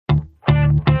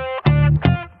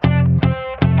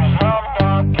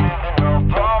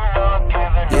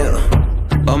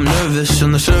nervous,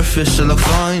 on the surface I look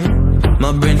fine.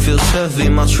 My brain feels heavy,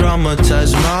 my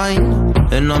traumatized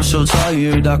mind. And I'm so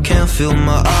tired, I can't feel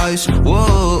my eyes.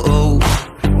 Whoa,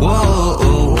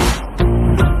 whoa.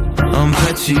 I'm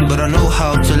petty, but I know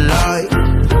how to lie.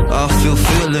 I feel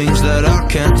feelings that I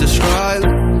can't describe.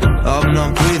 I'm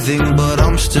not breathing, but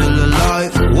I'm still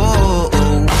alive. Whoa,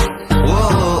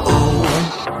 whoa.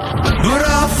 But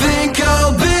I think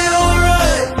I'll be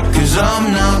alright, 'cause I'm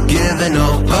not giving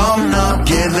up, I'm not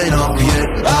giving up yet.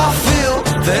 I feel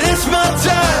that it's my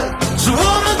time, so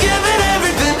I'ma give it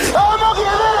everything. I'ma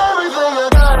give it everything I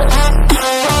got.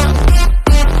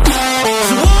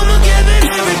 So I'ma give it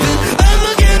everything,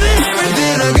 I'ma give it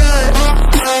everything I got.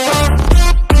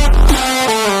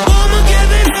 I'ma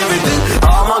give it everything,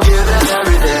 I'ma give it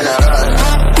everything I got.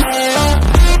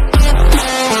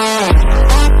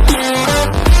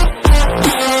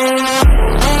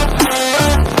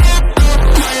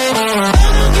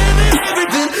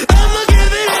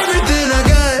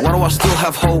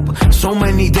 Have hope. So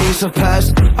many days have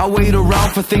passed. I wait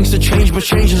around for things to change, but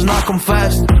change has not come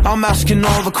fast. I'm asking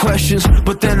all the questions,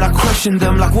 but then I question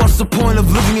them. Like, what's the point of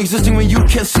living, existing when you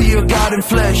can't see your God in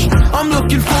flesh? I'm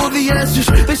looking for the answers,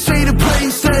 they say to pray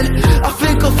instead. I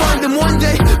think I'll find them one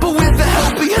day, but with a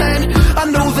helping hand. I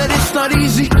know that it's not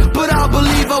easy, but I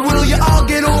believe I will. Yeah, I'll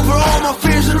get over all my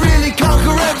fears and really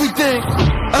conquer everything.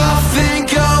 I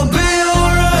think I'll be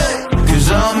alright, 'cause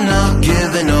I'm not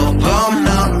giving up, I'm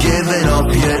not giving up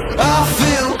yet. I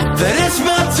feel that it's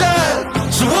my time,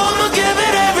 so I'ma give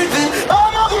it everything.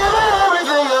 I'ma give it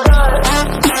everything I got.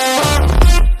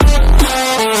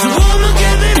 So I'ma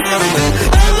give it everything,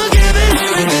 I'ma give it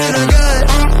everything I got.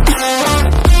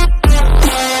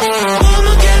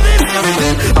 I'ma give it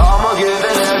everything, I'ma give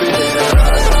it everything I got.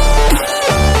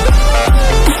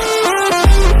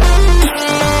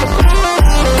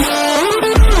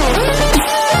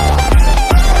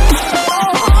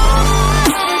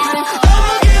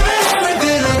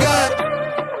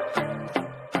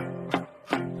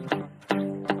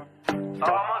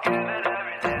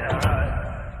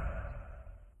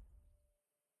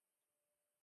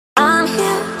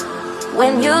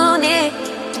 When you need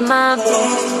my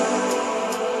voice,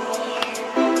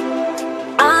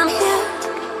 I'm here.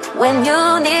 When you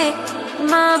need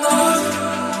my voice,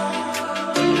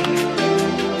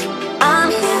 I'm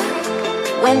here.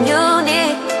 When you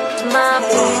need my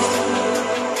voice,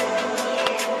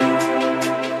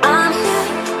 I'm here.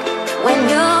 When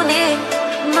you need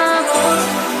my voice.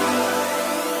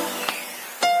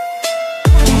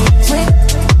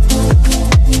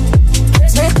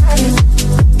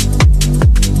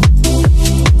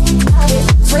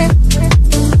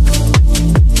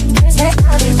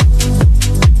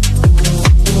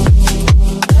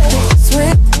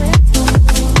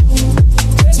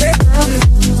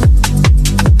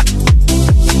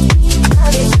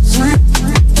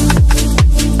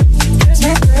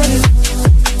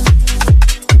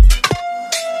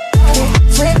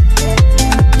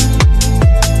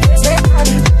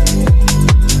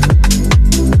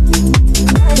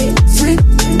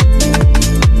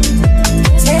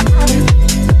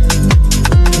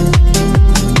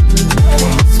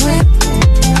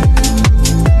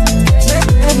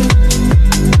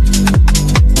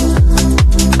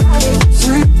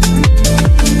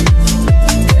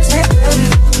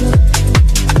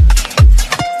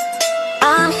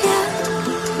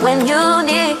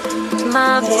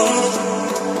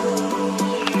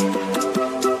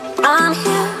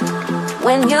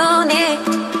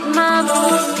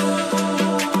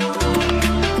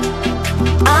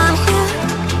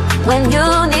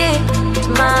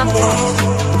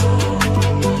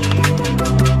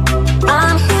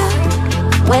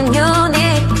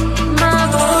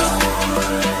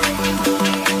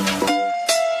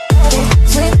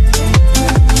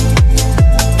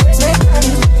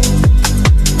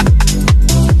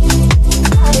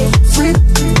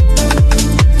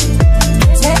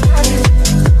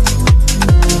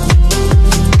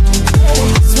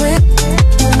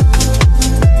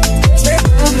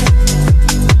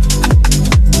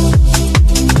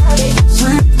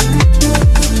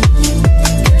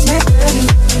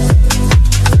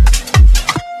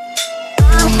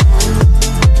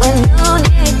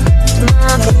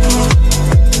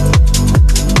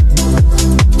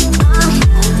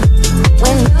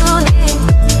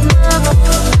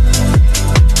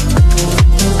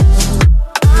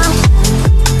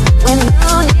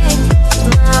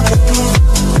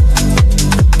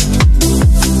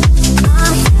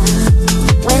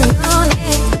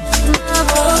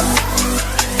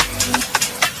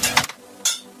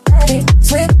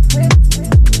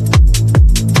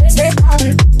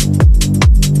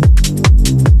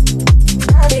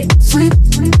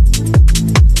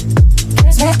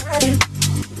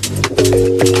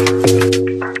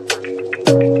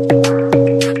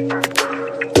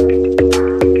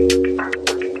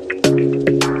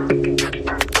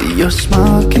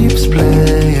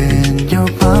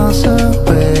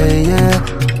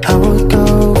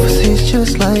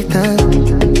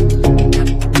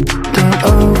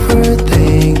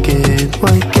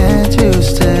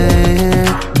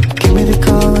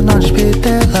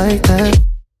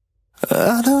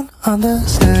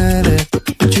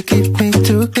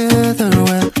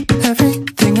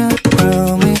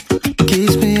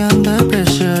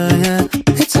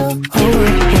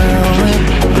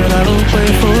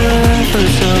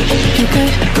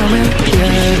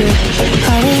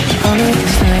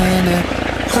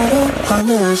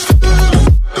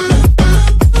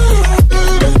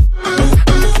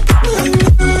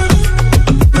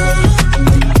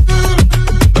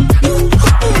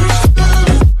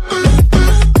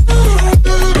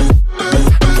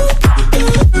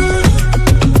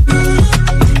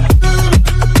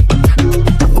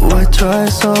 try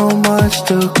so much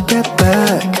to get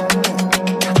back.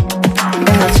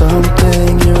 I had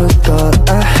something you thought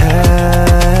I had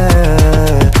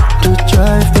to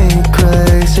drive me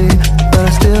crazy, but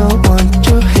I still want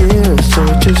you here. So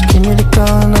just give me the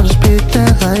gun, I'll just beat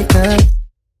that like that.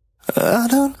 I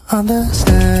don't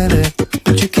understand it,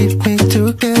 but you keep me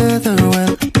together when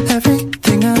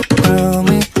everything around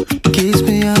me keeps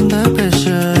me under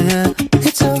pressure. Yeah,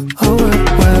 it's so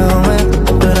overwhelming,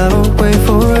 but I won't wait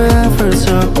forever,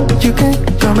 so you can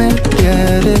come and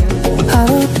get it. I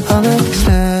don't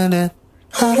understand it,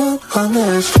 I don't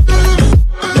understand.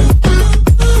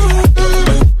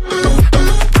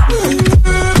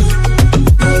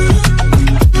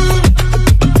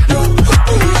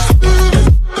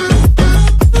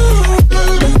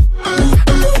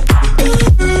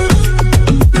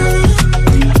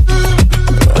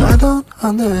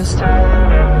 Understand.